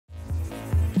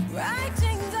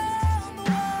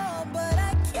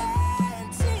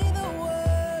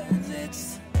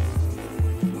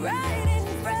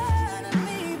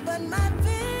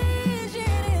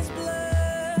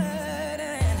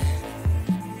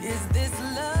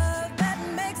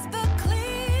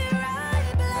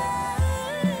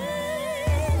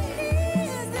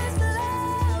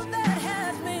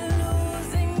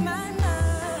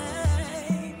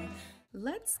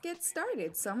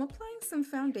started. So I'm applying some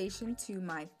foundation to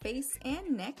my face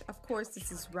and neck. Of course,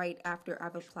 this is right after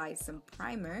I've applied some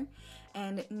primer.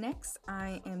 And next,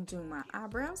 I am doing my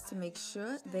eyebrows to make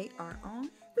sure they are on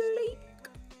fleek.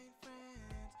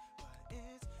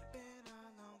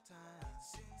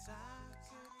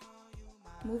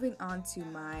 Moving on to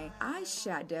my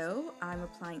eyeshadow, I'm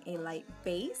applying a light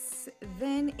base,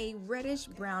 then a reddish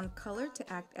brown color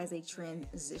to act as a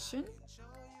transition.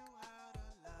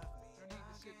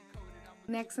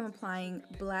 Next, I'm applying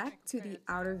black to the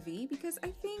outer V because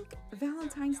I think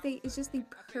Valentine's Day is just the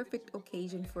perfect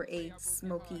occasion for a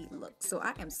smoky look. So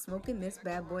I am smoking this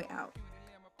bad boy out.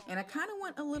 And I kind of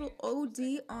want a little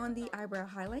OD on the eyebrow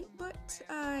highlight, but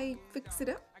I fix it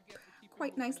up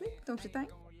quite nicely, don't you think?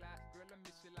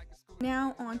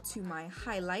 Now on to my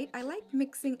highlight. I like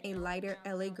mixing a lighter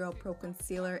LA Girl Pro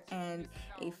Concealer and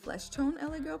a flesh tone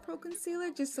LA Girl Pro Concealer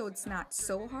just so it's not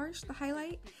so harsh, the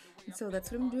highlight. And so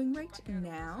that's what I'm doing right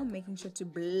now, making sure to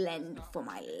blend for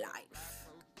my life.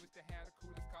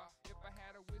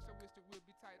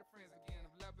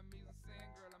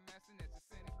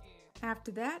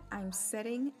 After that, I'm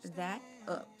setting that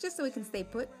up just so it can stay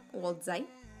put all tight.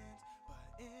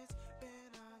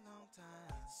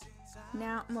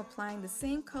 Now I'm applying the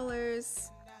same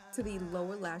colors to the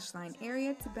lower lash line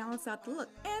area to balance out the look,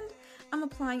 and I'm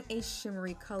applying a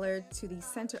shimmery color to the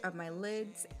center of my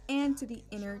lids and to the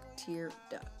inner tear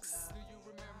ducts.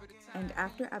 And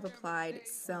after I've applied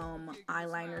some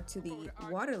eyeliner to the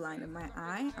waterline of my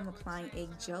eye, I'm applying a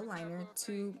gel liner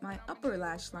to my upper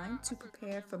lash line to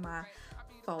prepare for my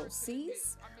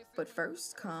falsies. But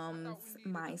first comes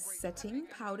my setting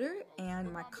powder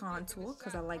and my contour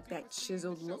because I like that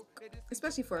chiseled look,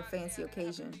 especially for a fancy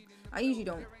occasion. I usually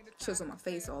don't chisel my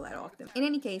face all that often. In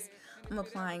any case, I'm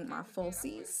applying my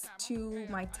falsies to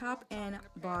my top and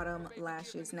bottom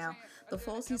lashes. Now, the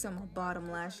falsies on my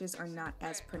bottom lashes are not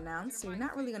as pronounced, so you're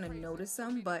not really going to notice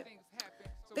them, but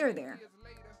they're there.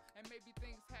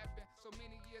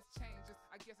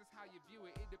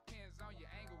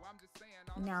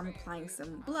 Now I'm applying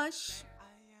some blush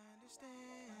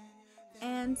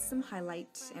and some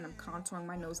highlight, and I'm contouring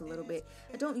my nose a little bit.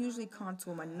 I don't usually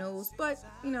contour my nose, but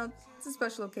you know, it's a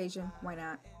special occasion, why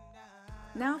not?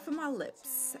 Now for my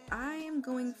lips, I am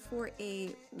going for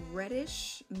a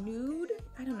reddish nude.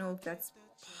 I don't know if that's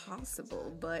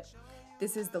possible, but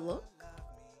this is the look.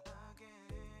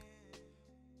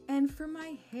 And for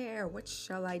my hair, what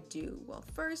shall I do? Well,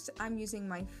 first I'm using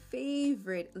my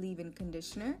favorite leave-in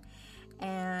conditioner.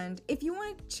 And if you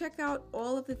want to check out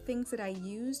all of the things that I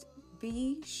used,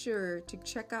 be sure to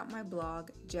check out my blog,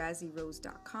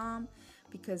 jazzyrose.com,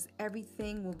 because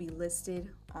everything will be listed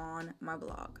on my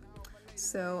blog.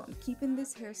 So I'm keeping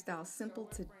this hairstyle simple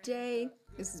today.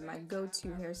 This is my go-to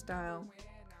hairstyle.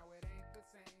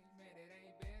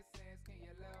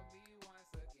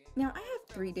 Now I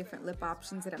have 3 different lip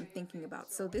options that I'm thinking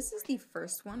about. So this is the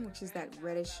first one, which is that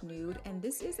reddish nude, and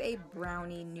this is a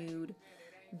brownie nude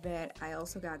that I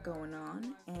also got going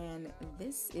on, and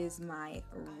this is my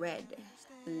red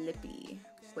lippy,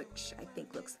 which I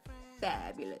think looks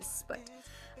fabulous. But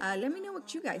let me know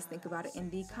what you guys think about it in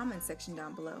the comment section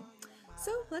down below.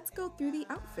 So let's go through the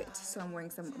outfit. So I'm wearing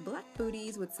some black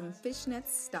booties with some fishnet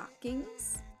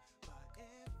stockings.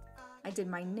 I did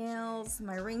my nails.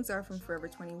 My rings are from Forever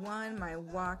 21. My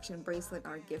watch and bracelet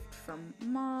are a gift from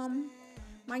Mom.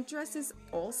 My dress is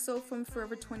also from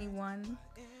Forever 21.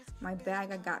 My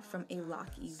bag I got from a lock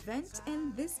event,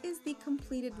 and this is the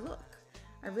completed look.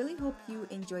 I really hope you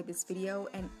enjoyed this video,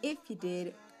 and if you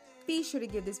did, be sure to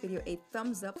give this video a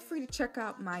thumbs up. Feel free to check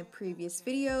out my previous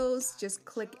videos. Just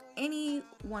click any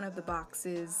one of the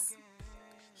boxes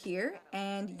here,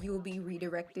 and you'll be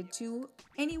redirected to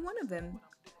any one of them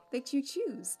that you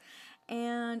choose.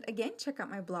 And again, check out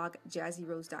my blog,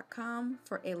 jazzyrose.com,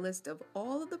 for a list of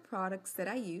all of the products that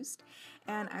I used.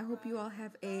 And I hope you all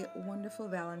have a wonderful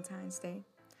Valentine's Day.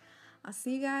 I'll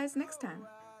see you guys next time.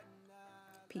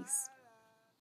 Peace.